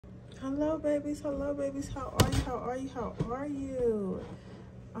Hello babies, hello babies. How are you? How are you? How are you?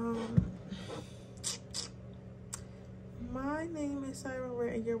 My name is Siren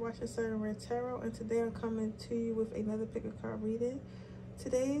Red and you're watching Siren Red Tarot, and today I'm coming to you with another pick a card reading.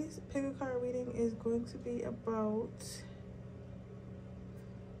 Today's pick a card reading is going to be about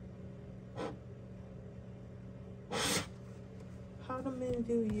how do men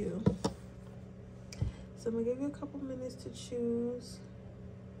view you. So I'm gonna give you a couple minutes to choose.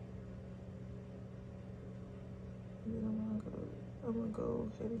 And then I'm gonna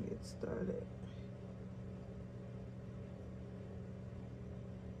go ahead and get started.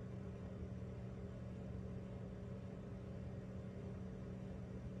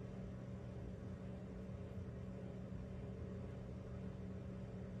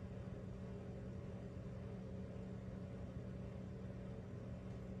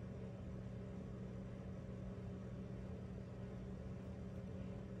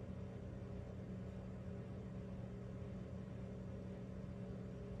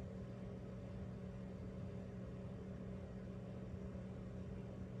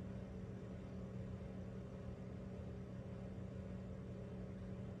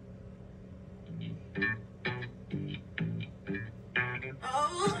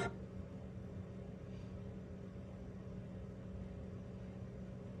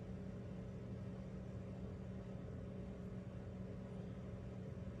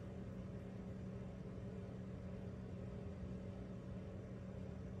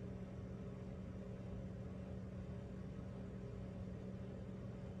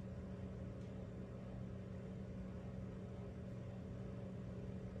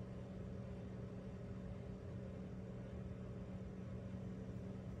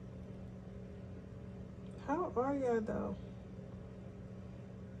 How are y'all though?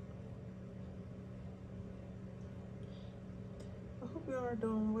 I hope y'all are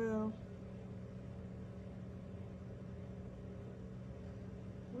doing well.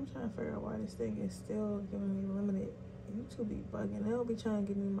 I'm trying to figure out why this thing is still giving me limited. YouTube be bugging. They'll be trying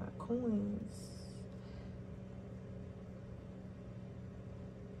to give me my coins.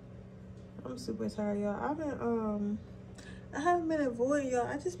 I'm super tired, y'all. I haven't been avoiding y'all.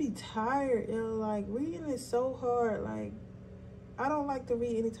 I just be tired, yo. Like, reading is so hard. Like, I don't like to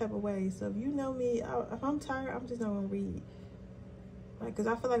read any type of way. So if you know me, if I'm tired, I'm just not gonna read. Like, cause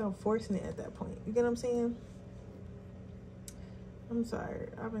I feel like I'm forcing it at that point. You get what I'm saying? I'm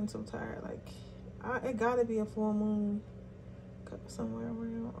tired. I've been so tired. Like, it gotta be a full moon somewhere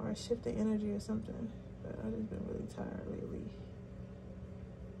around, or a shift in energy or something. But I've just been really tired lately.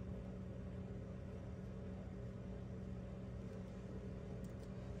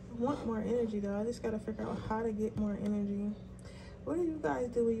 I want more energy though. I just gotta figure out how to get more energy. What do you guys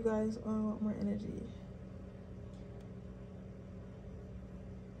do when you guys want more energy?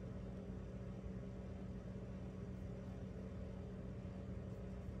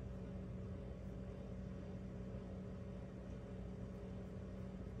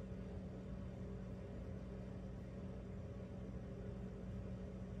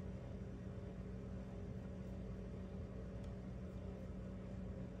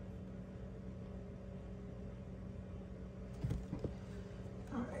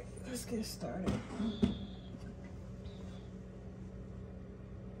 Let's get started.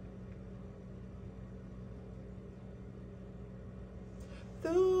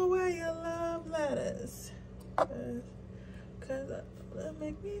 Throw away your love letters, cause that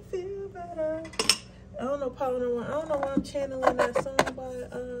make me feel better. I don't know Paul no one. I don't know why I'm channeling that song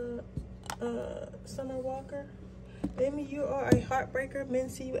by Summer Walker. Maybe you are a heartbreaker. Men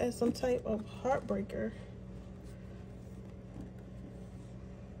see you as some type of heartbreaker.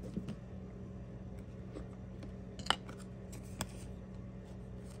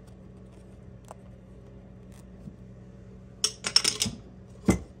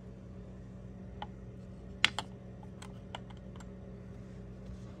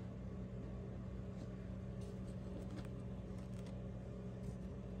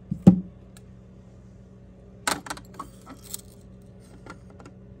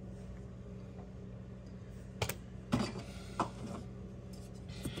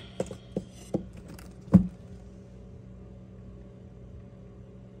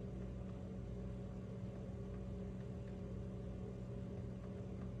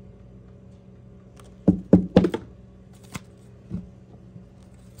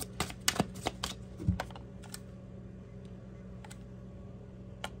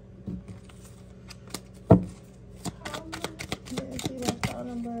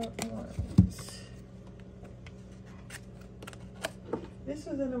 This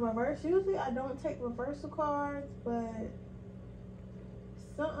was in the reverse. Usually I don't take reversal cards, but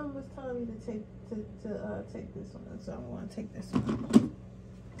something was telling me to take this one, so I'm going to take this one.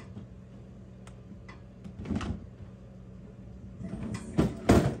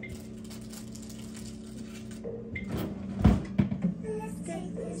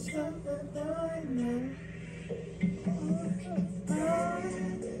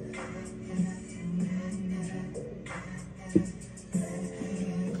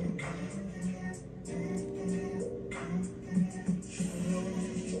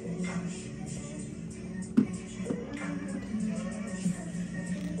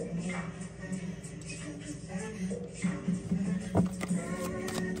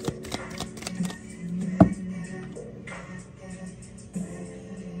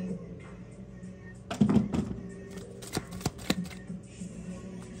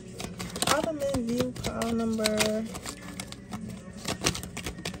 View pile number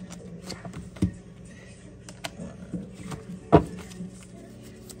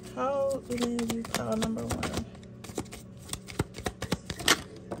how do men view pile number 1?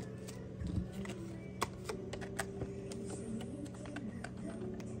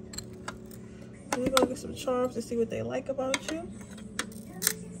 We're gonna get some charms to see what they like about you.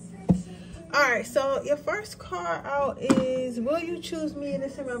 All right, so your first card out is, will you choose me? And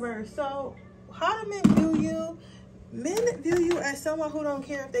it's in reverse. So how do men view you? Men view you as someone who don't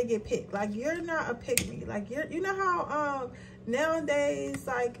care if they get picked. Like, you're not a pick me. Like, you know how nowadays,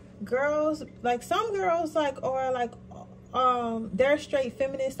 like, girls, like some girls, like, or like they're straight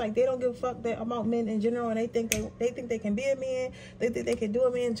feminists, like they don't give a fuck about men in general, and they think they can be a man, they think they can do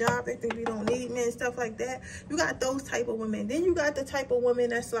a man job, they think we don't need men, stuff like that. You got those type of women. Then you got the type of women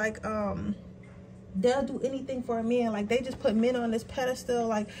that's like they'll do anything for a man. Like, they just put men on this pedestal.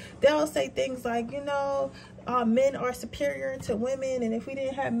 Like, they'll say things like, you know, men are superior to women, and if we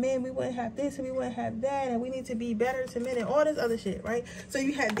didn't have men, we wouldn't have this and we wouldn't have that, and we need to be better to men, and all this other shit, right? So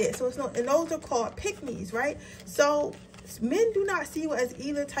you have this. So it's no, and those are called pick-me's, right? So men do not see you as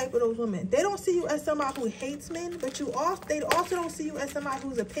either type of those women. They don't see you as somebody who hates men, but they also don't see you as somebody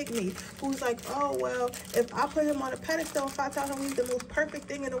who's a pick-me, who's like, oh, well, if I put him on a pedestal, if I tell him he's the most perfect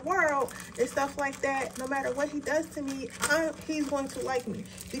thing in the world and stuff like that, no matter what he does to me, he's going to like me.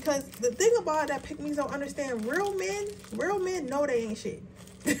 Because the thing about it that pick-me's don't understand, real men know they ain't shit.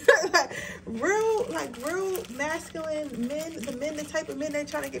 real masculine men, the type of men they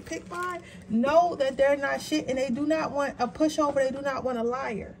trying to get picked by, know that they're not shit, and they do not want a pushover. They do not want a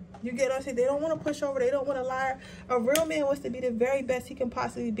liar. You get what I'm saying? They don't want a pushover. They don't want a liar. A real man wants to be the very best he can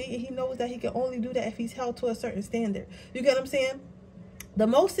possibly be, and he knows that he can only do that if he's held to a certain standard. You get what I'm saying? The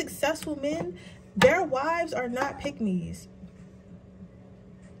most successful men, their wives are not pick-me's.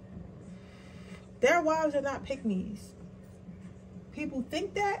 Their wives are not pick-me's. People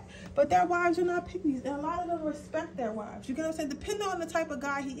think that, but their wives are not pick-me's, and a lot of them respect their wives. You get what I'm saying? Depending on the type of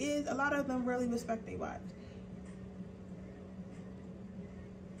guy he is, a lot of them really respect their wives.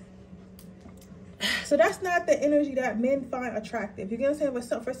 So that's not the energy that men find attractive. You get what I'm saying?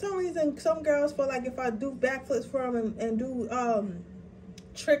 But for some reason, some girls feel like if I do backflips for him and do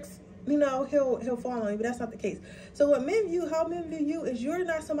tricks, you know, he'll fall on me, but that's not the case. So what men view, how men view you is, you're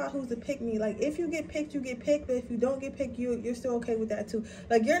not somebody who's a pick-me. Like, if you get picked, you get picked, but if you don't get picked, you're still okay with that too.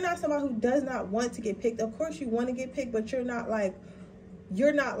 Like, you're not somebody who does not want to get picked. Of course you want to get picked, but you're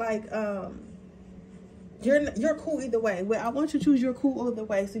cool either way. Well, I want you to choose, you're cool either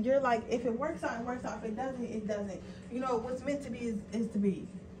way. So you're like, if it works out, it works out. If it doesn't, it doesn't. You know, what's meant to be is to be.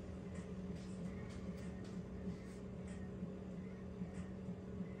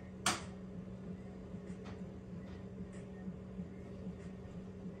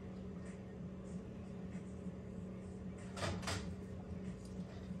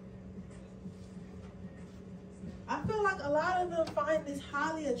 I feel like a lot of them find this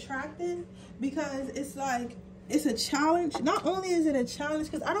highly attractive because it's like, it's a challenge. Not only is it a challenge,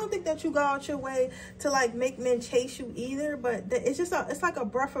 because I don't think that you go out your way to like make men chase you either, but it's just it's like a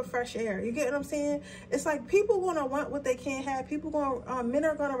breath of fresh air. You get what I'm saying? It's like people gonna want what they can't have. Men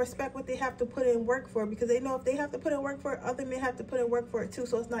are gonna respect what they have to put in work for, because they know if they have to put in work for it, other men have to put in work for it too.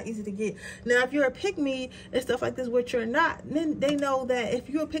 So it's not easy to get. Now, if you're a pick-me and stuff like this, which you're not, then they know that if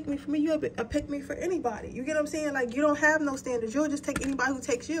you're a pick-me for me, you're a pick-me for anybody. You get what I'm saying? Like, you don't have no standards. You'll just take anybody who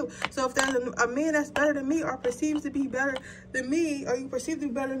takes you. So if there's a man that's better than me, or perceived to be better than me, or you perceive to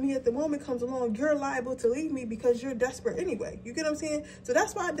be better than me at the moment comes along, you're liable to leave me because you're desperate anyway. You get what I'm saying? So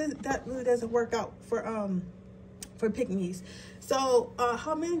that's why that really doesn't work out for pick-me's. So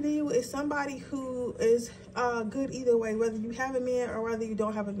how men view is somebody who is good either way, whether you have a man or whether you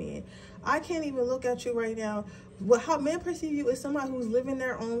don't have a man. I can't even look at you right now how men perceive you is somebody who's living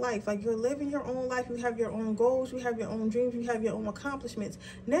their own life. Like, you're living your own life. You have your own goals. You have your own dreams. You have your own accomplishments.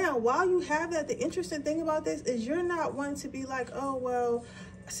 Now, while you have that, the interesting thing about this is you're not one to be like, oh, well,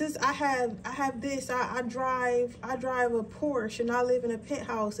 since I have this, I drive a Porsche, and I live in a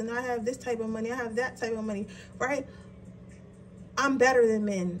penthouse, and I have this type of money, I have that type of money, right? I'm better than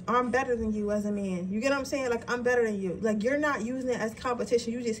men. I'm better than you as a man. You get what I'm saying? Like, I'm better than you. Like, you're not using it as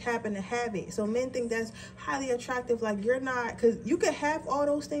competition. You just happen to have it. So men think that's highly attractive. Like, you're not, because you could have all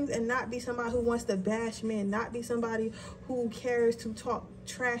those things and not be somebody who wants to bash men, not be somebody who cares to talk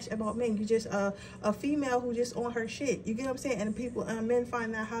trash about men. You just a female who just on her shit. You get what I'm saying? And people, men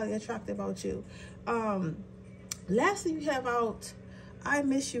find that highly attractive about you. Lastly, you have out, I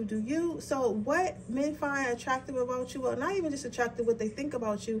miss you, do you? So what men find attractive about you, well, not even just attractive, what they think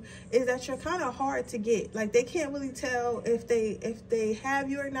about you, is that you're kind of hard to get. Like, they can't really tell if they have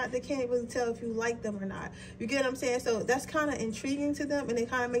you or not. They can't really tell if you like them or not. You get what I'm saying? So that's kind of intriguing to them, and it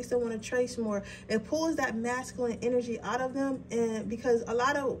kind of makes them want to trace more. It pulls that masculine energy out of them, and because a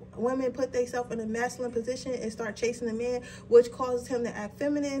lot of women put themselves in a masculine position and start chasing the man, which causes him to act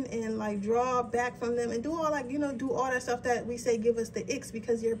feminine and like draw back from them and do all, like, you know, do all that stuff that we say give us the icks,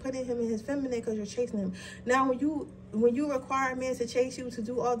 because you're putting him in his feminine because you're chasing him. Now, when you require a man to chase you, to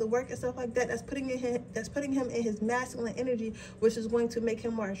do all the work and stuff like that, that's putting him in his masculine energy, which is going to make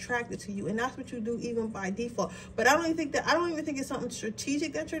him more attracted to you. And that's what you do even by default. But I don't even think it's something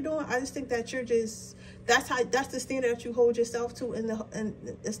strategic that you're doing. I just think that you're just, that's the standard that you hold yourself to, and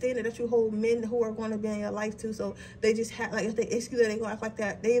the standard that you hold men who are going to be in your life to. So they just have, like, if they excuse it, they gonna act like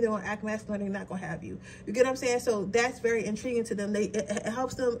that. They either gonna act masculine or they're not gonna have you. You get what I'm saying? So that's very intriguing to them. It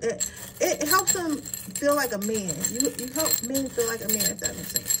helps them. It helps them feel like a man. You help men feel like a man, if that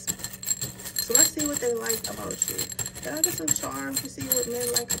makes sense. So let's see what they like about you. Can I get some charms to see what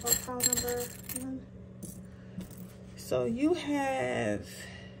men like about pile number 1? So you have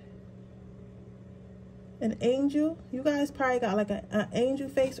an angel. You guys probably got like an angel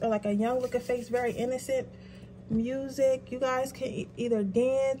face, or like a young looking face, very innocent. Music, you guys can either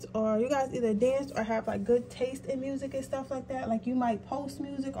dance, or have like good taste in music and stuff like that. Like, you might post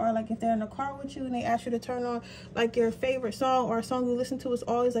music, or like if they're in the car with you and they ask you to turn on like your favorite song, or a song you listen to is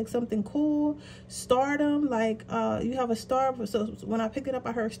always like something cool. Stardom, like you have a star. So when I picked it up,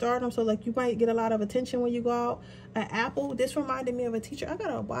 I heard stardom. So like, you might get a lot of attention when you go out. An apple, this reminded me of a teacher. I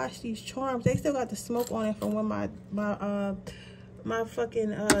gotta wash these charms. They still got the smoke on it from when my fucking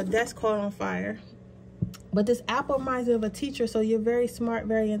desk caught on fire. But this apple reminds me of a teacher. So you're very smart,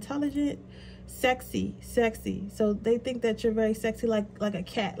 very intelligent, sexy. So they think that you're very sexy, like a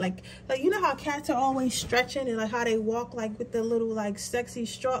cat. Like you know how cats are always stretching, and like how they walk like with the little like sexy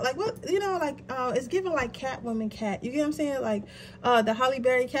straw. Like, what, you know, like it's giving like Catwoman cat. You get what I'm saying? Like the Halle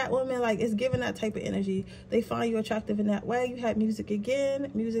Berry Catwoman. Like, it's giving that type of energy. They find you attractive in that way. You have music again,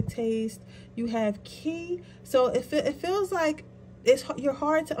 music taste. You have key. So it feels like you're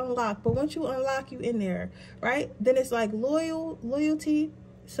hard to unlock, but once you unlock, you in there, right? Then it's like loyalty.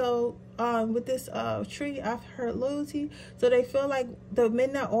 So with this tree, I've heard loyalty. So they feel like the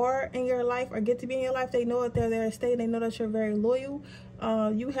men that are in your life or get to be in your life, they know that they're there to stay. They know that you're very loyal.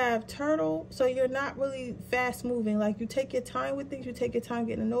 You have turtle, so you're not really fast moving. Like, you take your time with things, you take your time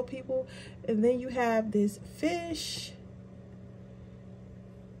getting to know people. And then you have this fish.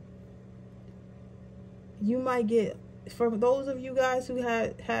 You might get, for those of you guys who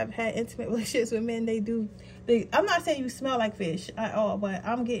have had intimate relationships with men, I'm not saying you smell like fish at all, but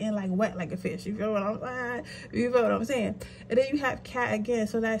I'm getting like wet like a fish. You feel what I'm saying? And then you have cat again,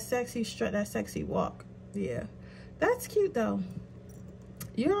 so that sexy strut, that sexy walk. Yeah, that's cute though.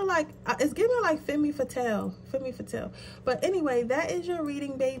 You're like, it's giving like Femme Fatale. But anyway, that is your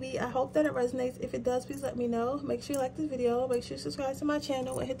reading, baby. I hope that it resonates. If it does, please let me know. Make sure you like this video. Make sure you subscribe to my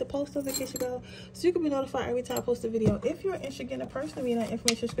channel and hit the post notification bell so you can be notified every time I post a video. If you're interested in getting a personal reading,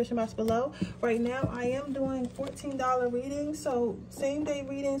 information description box below. Right now, I am doing $14 readings. So same day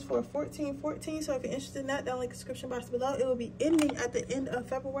readings for $14.14. So if you're interested in that, down link description box below. It will be ending at the end of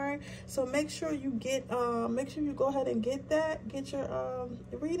February. So make sure you get make sure you go ahead and get that. Get your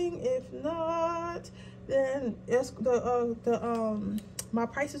reading. If not, then it's my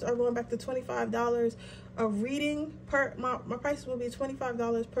prices are going back to $25 a reading per. My prices will be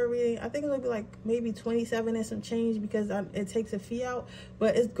 $25 per reading. I think it'll be like maybe 27 and some change because it takes a fee out,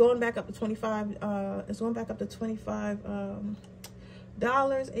 but it's going back up to 25. It's going back up to $25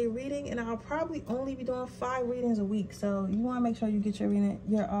 a reading, and I'll probably only be doing 5 readings a week. So you want to make sure you get your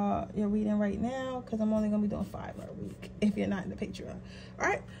reading right now, because I'm only gonna be doing 5 a week if you're not in the Patreon. All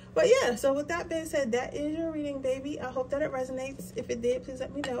right, but yeah, so with that being said, that is your reading, baby. I hope that it resonates. If it did, please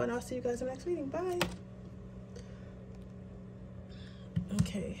let me know, and I'll see you guys in the next reading. Bye.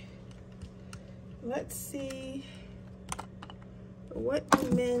 Okay, let's see. What do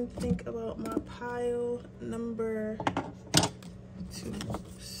men think about my pile number 2?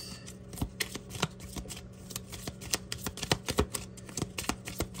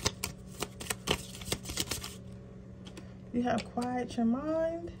 You have quiet your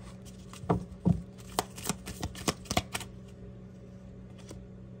mind.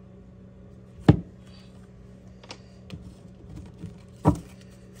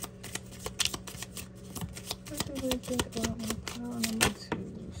 What do we think about my pile number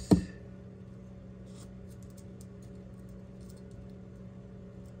 2s?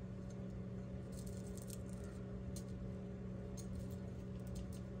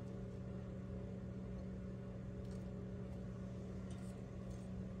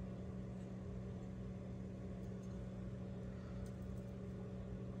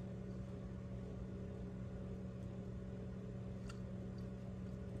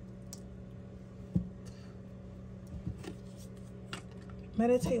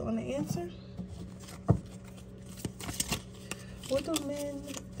 Meditate on the answer. What do men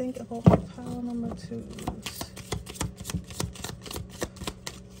think about my pile number 2s?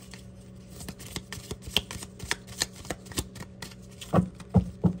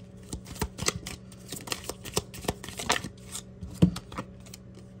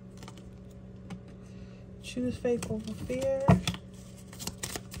 Choose faith over fear.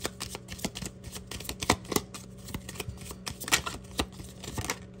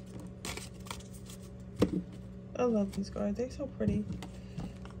 I love these cards. They're so pretty.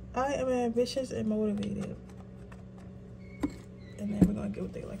 I am ambitious and motivated. And then we're going to get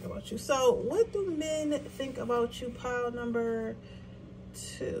what they like about you. So, what do men think about you? Pile number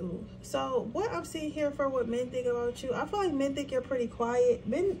 2. So, what I'm seeing here for what men think about you, I feel like men think you're pretty quiet.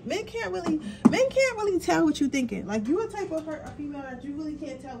 Men can't really tell what you're thinking. Like, you're a type of a female that you really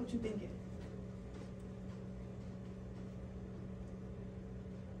can't tell what you're thinking.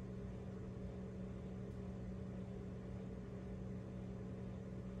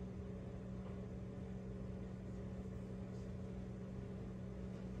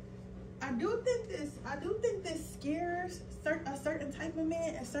 I do think this scares a certain type of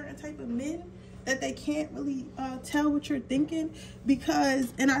man, a certain type of men, that they can't really tell what you're thinking,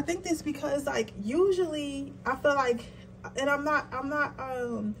 because, and I think this because, like, usually I feel like, and I'm not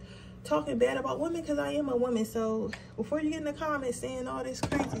talking bad about women, because I am a woman. So before you get in the comments saying all this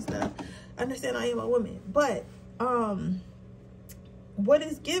crazy stuff, understand I am a woman. But what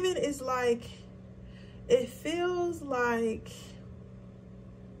is given is like, it feels like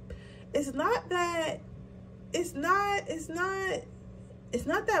it's not that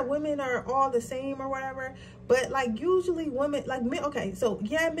women are all the same or whatever, but like usually women, like men, okay, so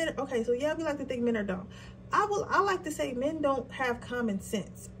yeah, we like to think men are dumb. I like to say men don't have common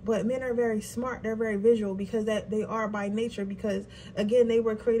sense, but men are very smart. They're very visual, because that they are by nature, because again, they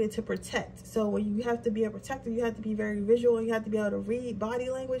were created to protect. So when you have to be a protector, you have to be very visual, and you have to be able to read body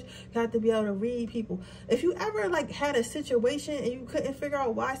language. You have to be able to read people. If you ever like had a situation and you couldn't figure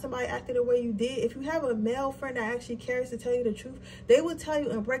out why somebody acted the way you did, if you have a male friend that actually cares to tell you the truth, they will tell you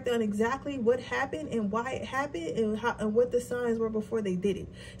and break down exactly what happened and why it happened, and how and what the signs were before they did it.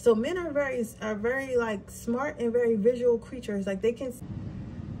 So men are very like smart and very visual creatures. Like they can.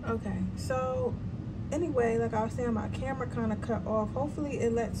 Okay, so anyway, like I was saying, my camera kind of cut off. Hopefully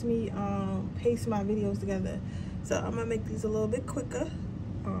it lets me paste my videos together, so I'm gonna make these a little bit quicker.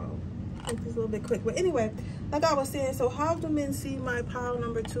 But anyway, like I was saying, so how do men see my pile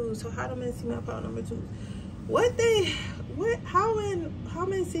number 2? So how do men see my pile number 2? How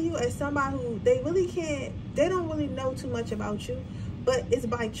men see you as somebody who they don't really know too much about you, but it's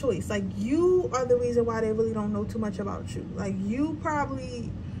by choice. Like, you are the reason why they really don't know too much about you. Like, you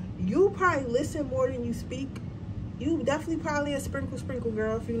probably listen more than you speak. You definitely probably a sprinkle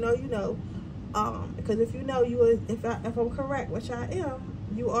girl. If you know, you know. Because if you know, if I'm correct, which I am,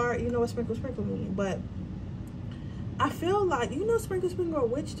 you know what sprinkle mean. But I feel like, you know, sprinkle a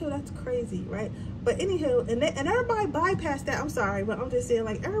witch too. That's crazy, right? But anywho, and everybody bypass that. I'm sorry, but I'm just saying,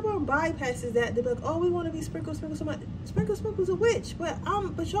 like, everyone bypasses that. They're like, oh, we want to be sprinkle so much. Sprinkle's a witch. But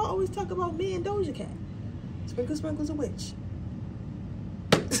y'all always talk about me and Doja Cat. Sprinkle's a witch.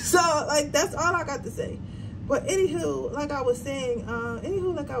 So, like, that's all I got to say. But anywho, like I was saying,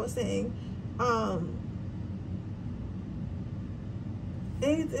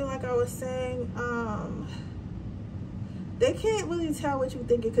 they can't really tell what you're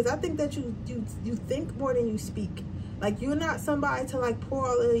thinking, because I think that you think more than you speak. Like, you're not somebody to like pour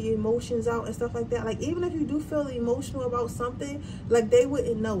all of your emotions out and stuff like that. Like, even if you do feel emotional about something, like, they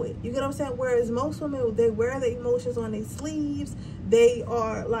wouldn't know it. You get what I'm saying? Whereas most women, they wear their emotions on their sleeves. They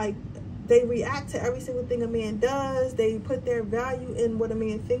are like, they react to every single thing a man does. They put their value in what a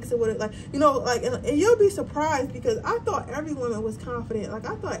man thinks of what it, like, you know, like, and you'll be surprised, because I thought every woman was confident. Like,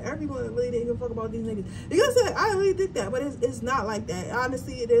 I thought every woman really didn't give a fuck about these niggas. You gotta say, I really think that, but it's not like that.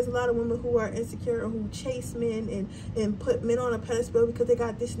 Honestly, there's a lot of women who are insecure, who chase men and put men on a pedestal because they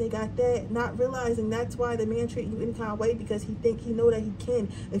got this and they got that, not realizing that's why the man treat you any kind of way, because he know that he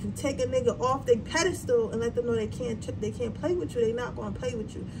can. If you take a nigga off their pedestal and let them know they can't play with you, they not gonna play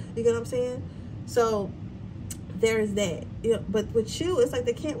with you. You get what I'm saying? So there's that. You know, but with you, it's like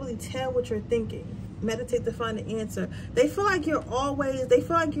they can't really tell what you're thinking. Meditate to find the answer. They feel like they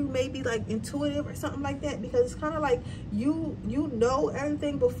feel like you may be like intuitive or something like that, because it's kind of like you know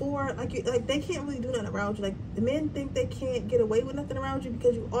everything before, like they can't really do nothing around you. Like, the men think they can't get away with nothing around you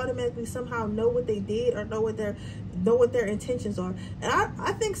because you automatically somehow know what they did or know what their intentions are. And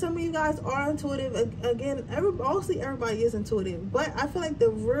I think some of you guys are intuitive. Again, mostly everybody is intuitive, but I feel like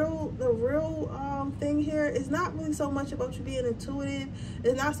the real thing here is not really so much about you being intuitive.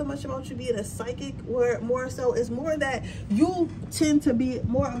 It's not so much about you being a psychic, where more so it's more that you tend to be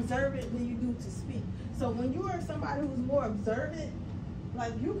more observant than you do to speak. So when you are somebody who's more observant,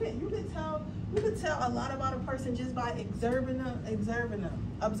 like you can tell a lot about a person just by observing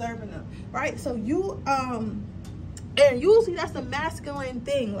them, right? So you and usually that's a masculine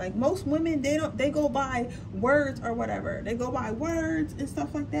thing. Like, most women, they go by words or whatever. They go by words and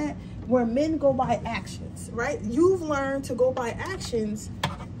stuff like that, where men go by actions, right? You've learned to go by actions.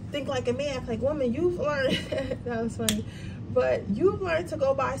 Think like a man, like woman, you've learned that was funny, but you've learned to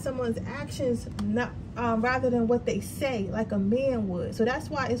go by someone's actions, not rather than what they say, like a man would. So that's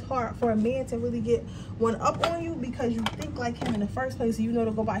why it's hard for a man to really get one up on you, because you think like him in the first place. You know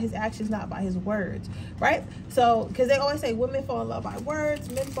to go by his actions, not by his words, right? So, because they always say women fall in love by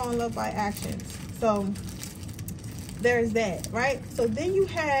words, men fall in love by actions. So there's that, right? So then you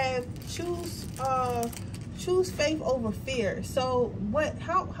have choose faith over fear. So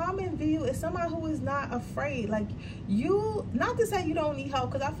how men view you is somebody who is not afraid. Like, you, not to say you don't need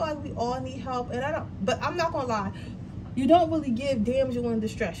help, because I feel like we all need help, and but I'm not gonna lie, you don't really give damsel in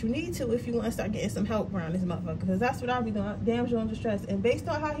distress. You need to if you want to start getting some help around this motherfucker, because that's what I'll be doing, damsel in distress. And based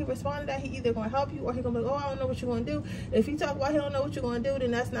on how he responded, that he either gonna help you or he gonna be like, oh, I don't know what you're gonna do. If he talk about he don't know what you're gonna do, then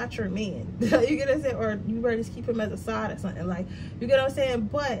that's not your man. You get what I'm saying? Or you better just keep him as a side or something. Like, you get what I'm saying?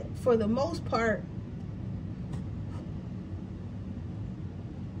 But for the most part,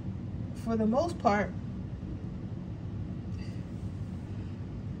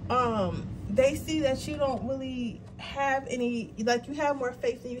 they see that you don't really have any, like, you have more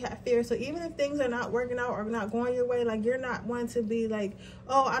faith than you have fear. So even if things are not working out or not going your way, like, you're not one to be like,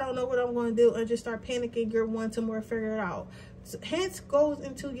 oh, I don't know what I'm going to do, and just start panicking. You're one to more figure it out. So, hence goes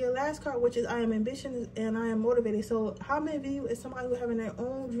into your last card, which is I am ambitious and I am motivated. So how many of you is somebody who having their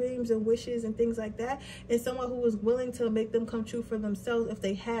own dreams and wishes and things like that, and someone who is willing to make them come true for themselves if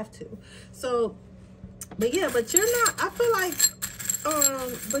they have to. So, but yeah, but you're not, I feel like,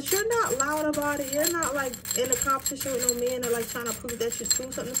 but you're not loud about it. You're not like in a competition with no man or like trying to prove that you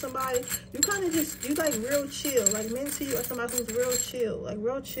prove something to somebody. You kind of just, you like real chill. Like, men see you as somebody who's real chill, like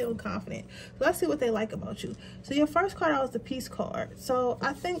real chill and confident. So let's see what they like about you. So your first card out was the peace card. So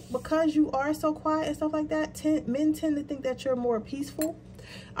I think because you are so quiet and stuff like that, men tend to think that you're more peaceful.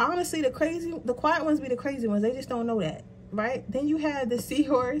 Honestly, the quiet ones be the crazy ones. They just don't know that, right? Then you have the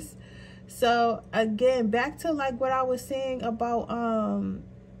seahorse. So again, back to like what I was saying about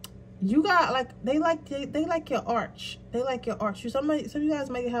you got like they like your arch. They like your arch. Some of you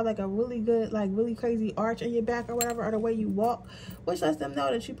guys might have like a really good, like really crazy arch in your back or whatever, or the way you walk, which lets them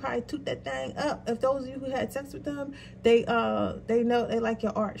know that you probably toot that thing up. If those of you who had sex with them, they know they like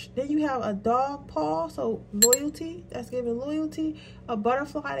your arch. Then you have a dog paw, so loyalty. That's giving loyalty. A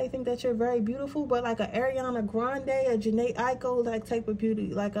butterfly, they think that you're very beautiful, but like a Ariana Grande, a Janae Aiko like type of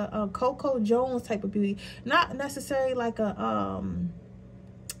beauty, like a Coco Jones type of beauty, not necessarily like a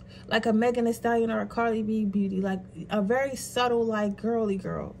Megan Thee Stallion or a Cardi B beauty, like a very subtle, like girly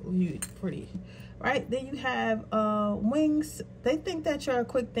girl beauty, pretty, right? Then you have wings. They think that you're a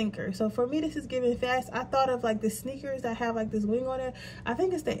quick thinker. So for me, this is giving fast. I thought of like the sneakers that have like this wing on it. I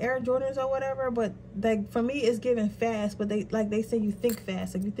think it's the Air Jordans or whatever, but like for me, it's giving fast. But they say you think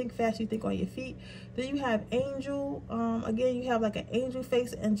fast. If you think fast, you think on your feet. Then you have angel. Again, you have like an angel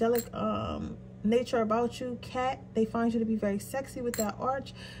face, angelic nature about you. Cat, they find you to be very sexy with that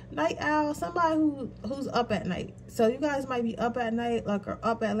arch. Night owl, somebody who's up at night. So you guys might be up at night, like, or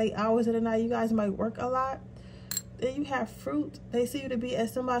up at late hours of the night. You guys might work a lot. then you have fruit. They see you to be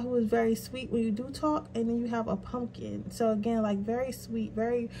as somebody who is very sweet when you do talk, and then you have a pumpkin. So again, like very sweet,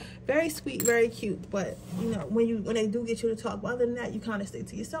 very sweet, very cute. But you know, when they do get you to talk, but other than that, you kind of stay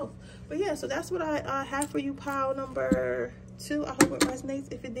to yourself. But yeah, so that's what I have for you, pile number 2. I hope it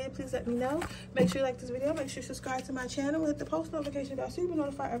resonates. If it did, please let me know. Make sure you like this video. Make sure you subscribe to my channel. Hit the post notification bell so you'll be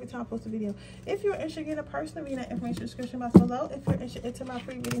notified every time I post a video. If you're interested in a personal reading, information in the description box below. If you're interested into my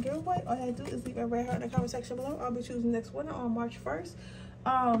free reading giveaway, all you have to do is leave a red heart in the comment section below. I'll be choosing the next winner on March 1st.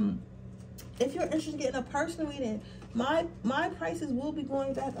 If you're interested in getting a personal reading, my prices will be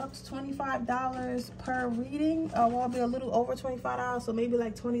going back up to $25 per reading. I'll be a little over $25, so maybe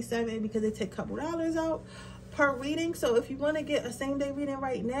like $27 because they take a couple dollars out per reading. So if you want to get a same-day reading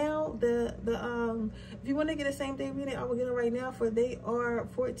right now, if you want to get a same-day reading, I will get it right now for they are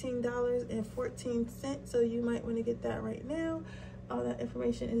 $14.14. So you might want to get that right now. All that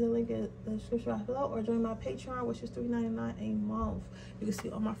information is a link in the description box below, or join my Patreon, which is $3.99 a month. You can see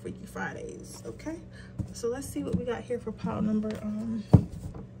all my Freaky Fridays. Okay, so let's see what we got here for pile number.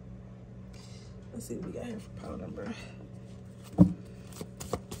 Let's see what we got here for pile number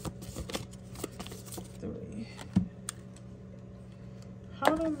 3.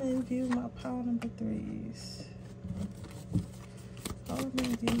 How do men view my pile number 3s? How do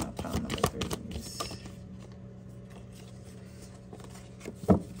men view my pile number 3s?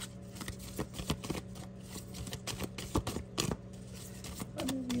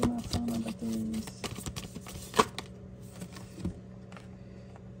 Let me view my pile number 3s.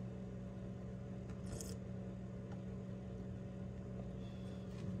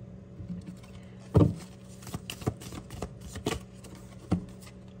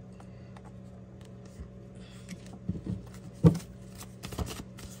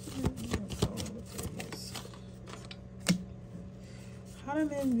 How do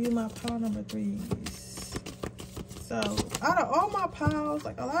men view my pile number 3s? So out of all my piles,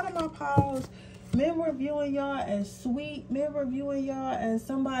 like a lot of my piles, men were viewing y'all as sweet. Men were viewing y'all as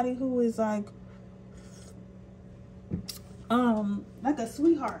somebody who is like a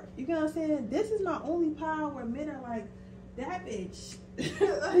sweetheart. You know what I'm saying? This is my only pile where men are like, that bitch. Like, you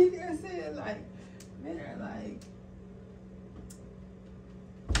know what I'm saying? Like, men are like,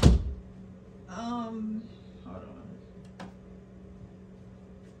 hold on.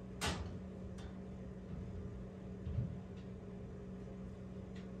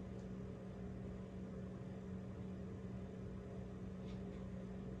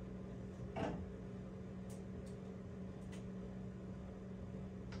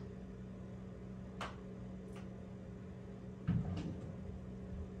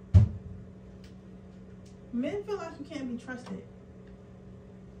 Men feel like you can't be trusted.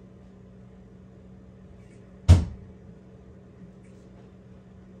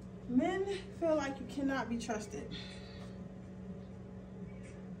 Men feel like you cannot be trusted.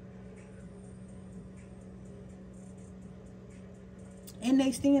 And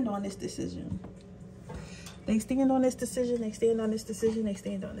they stand on this decision. They stand on this decision. They stand on this decision. They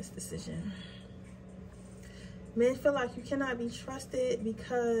stand on this decision. Men feel like you cannot be trusted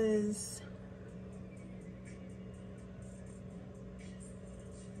because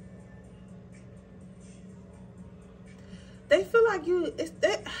they feel like you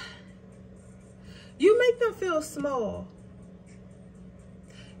make them feel small.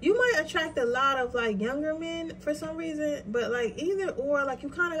 You might attract a lot of like younger men for some reason, but like either or, like you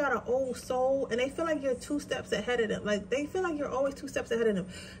kind of got an old soul and they feel like you're 2 steps ahead of them. Like they feel like you're always 2 steps ahead of them.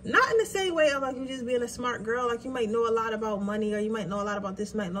 Not in the same way of like you just being a smart girl. Like you might know a lot about money, or you might know a lot about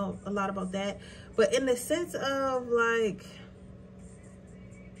this, might know a lot about that. But in the sense of like,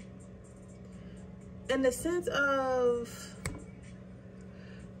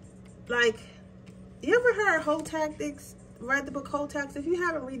 like, you ever heard Hoe Tactics? Read the book Hoe Tactics? If you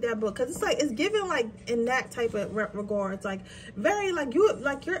haven't, read that book, because it's like, it's given like in that type of regards, like very like you're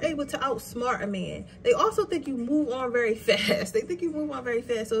able to outsmart a man. They also think you move on very fast. They think you move on very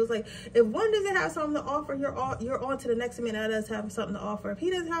fast. So it's like, if one doesn't have something to offer, you're on to the next man that does have something to offer. If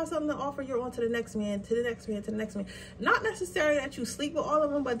he doesn't have something to offer, you're on to the next man, to the next man, to the next man. Not necessarily that you sleep with all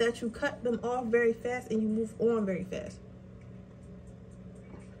of them, but that you cut them off very fast and you move on very fast.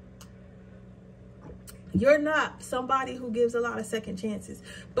 You're not somebody who gives a lot of second chances.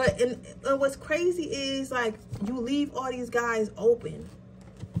 But and what's crazy is like you leave all these guys open.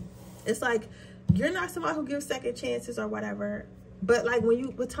 It's like you're not somebody who gives second chances or whatever. But like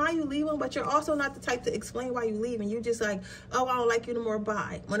with time you leave them, but you're also not the type to explain why you leave, and you're just like, oh, I don't like you no more,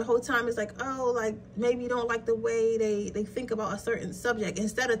 bye. When the whole time it's like, oh, like maybe you don't like the way they think about a certain subject.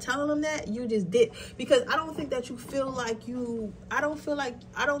 Instead of telling them that, you just did. Because I don't think that you feel like I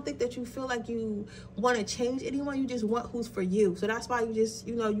don't think that you feel like you want to change anyone. You just want who's for you. So that's why you just,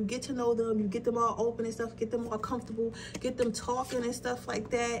 you know, you get to know them, you get them all open and stuff, get them all comfortable, get them talking and stuff like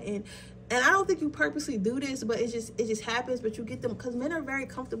that. And I don't think you purposely do this, but it just happens. But you get them, because men are very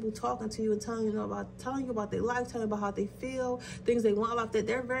comfortable talking to you and telling you about their life, telling you about how they feel, things they want about that.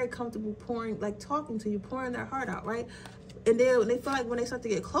 They're very comfortable talking to you, pouring their heart out, right? And then they feel like when they start to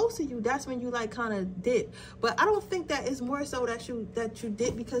get close to you, that's when you like kind of dip. But I don't think that it's more so that you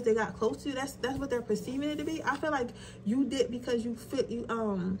dip because they got close to you. That's what they're perceiving it to be. I feel like you dip because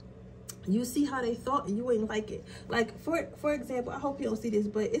you see how they thought and you ain't like it. Like for example, I hope you don't see this,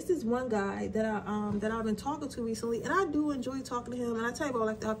 but it's this one guy that I've been talking to recently, and I do enjoy talking to him, and I tell you about, I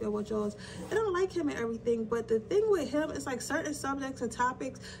like to help you out with yours, and I like him and everything. But the thing with him is like certain subjects and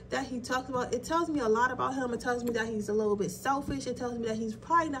topics that he talks about, it tells me a lot about him. It tells me that he's a little bit selfish. It tells me that he's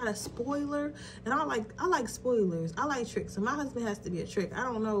probably not a spoiler, and I like spoilers. I like tricks, and my husband has to be a trick. I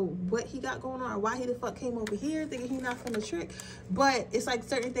don't know what he got going on or why he the fuck came over here thinking he's not from the trick, but it's like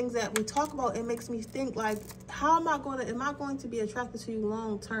certain things that we talk about, it makes me think like, how am I going to be attracted to you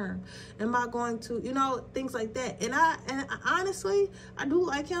long term? Am I going to, you know, things like that? And I honestly, I do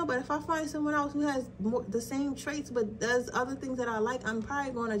like him, but if I find someone else who has the same traits but does other things that I like, I'm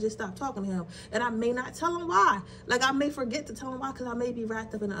probably going to just stop talking to him. And I may not tell him why. Like, I may forget to tell him why, because I may be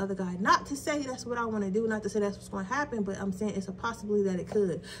wrapped up in the other guy. Not to say that's what I want to do, not to say that's what's going to happen, but I'm saying it's a possibility that it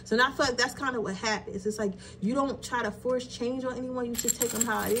could. So now I feel like that's kind of what happens. It's like, you don't try to force change on anyone. You just take them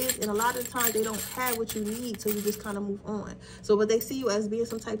how it is. And a lot of the time they don't have what you need, so you just kind of move on. So but they see you as being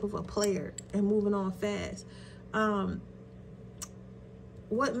some type of a player and moving on fast.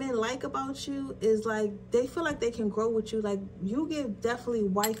 What men like about you is like, they feel like they can grow with you. Like, you give definitely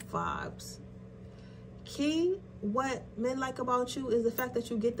wife vibes. Key, what men like about you is the fact that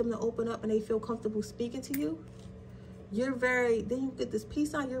you get them to open up and they feel comfortable speaking to you. Then you get this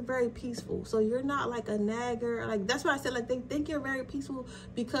peace on, you're very peaceful. So you're not like a nagger. Like, that's why I said, like, they think you're very peaceful,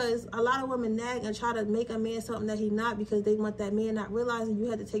 because a lot of women nag and try to make a man something that he's not, because they want that man, not realizing you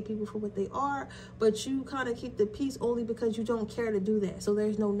had to take people for what they are. But you kind of keep the peace only because you don't care to do that. So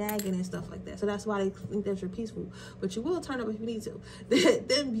there's no nagging and stuff like that. So that's why they think that you're peaceful. But you will turn up if you need to.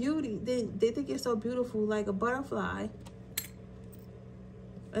 Then beauty, they think you're so beautiful, like a butterfly.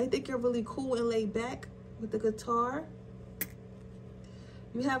 They think you're really cool and laid back with the guitar.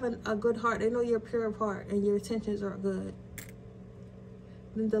 You have a good heart. They know you're pure of heart and your intentions are good.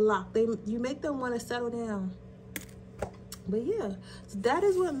 Then the lock. You make them want to settle down. But yeah, so that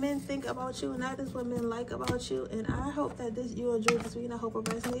is what men think about you, and that is what men like about you. And I hope that you enjoyed this reading. I hope it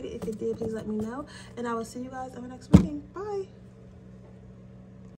resonated. If it did, please let me know. And I will see you guys in the next reading. Bye.